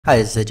Hi,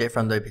 this is AJ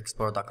from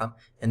WPExplorer.com.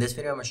 In this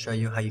video, I'm going to show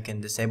you how you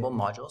can disable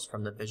modules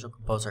from the Visual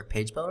Composer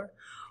page builder,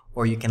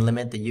 or you can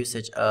limit the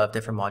usage of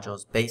different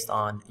modules based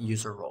on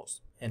user roles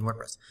in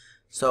WordPress.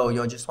 So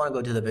you'll just want to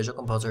go to the Visual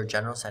Composer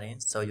general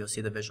settings. So you'll see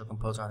the Visual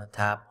Composer on the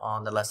tab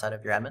on the left side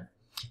of your admin.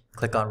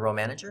 Click on Role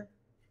Manager.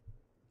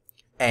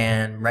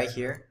 And right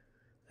here,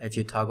 if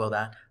you toggle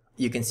that,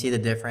 you can see the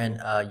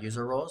different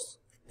user roles.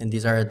 And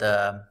these are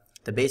the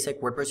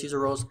basic WordPress user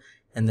roles.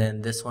 And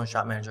then this one,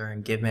 Shop Manager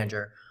and Give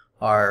Manager,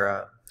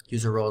 are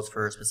user roles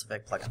for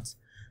specific plugins.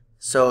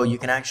 So you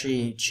can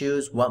actually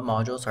choose what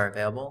modules are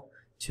available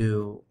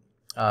to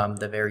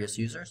the various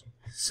users.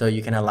 So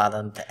you can allow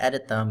them to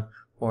edit them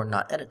or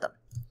not edit them.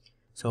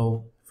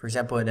 So for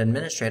example, an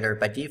administrator,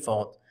 by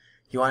default,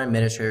 you want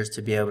administrators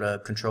to be able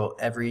to control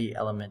every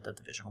element of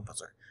the Visual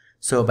Composer.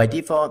 So by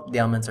default, the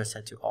elements are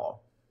set to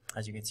all,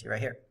 as you can see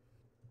right here.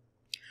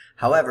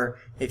 However,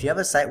 if you have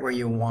a site where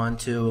you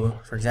want to,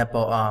 for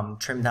example,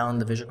 trim down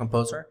the Visual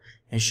Composer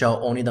and show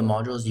only the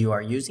modules you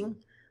are using,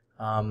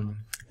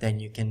 then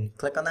you can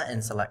click on that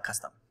and select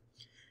Custom.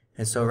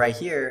 And so right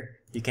here,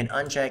 you can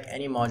uncheck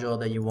any module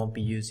that you won't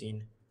be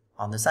using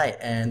on the site.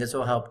 And this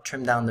will help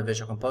trim down the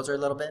Visual Composer a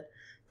little bit.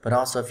 But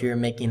also, if you're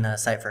making a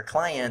site for a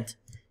client,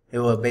 it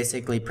will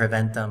basically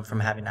prevent them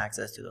from having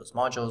access to those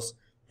modules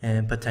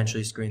and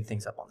potentially screwing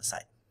things up on the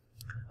site.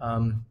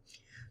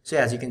 So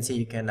yeah, as you can see,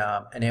 you can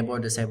enable or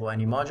disable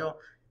any module.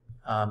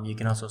 You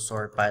can also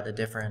sort by the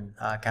different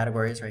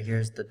categories. Right here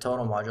is the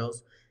total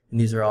modules, and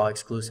these are all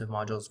exclusive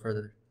modules for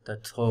the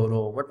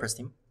total WordPress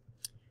theme.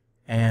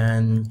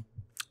 And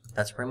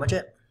that's pretty much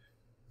it.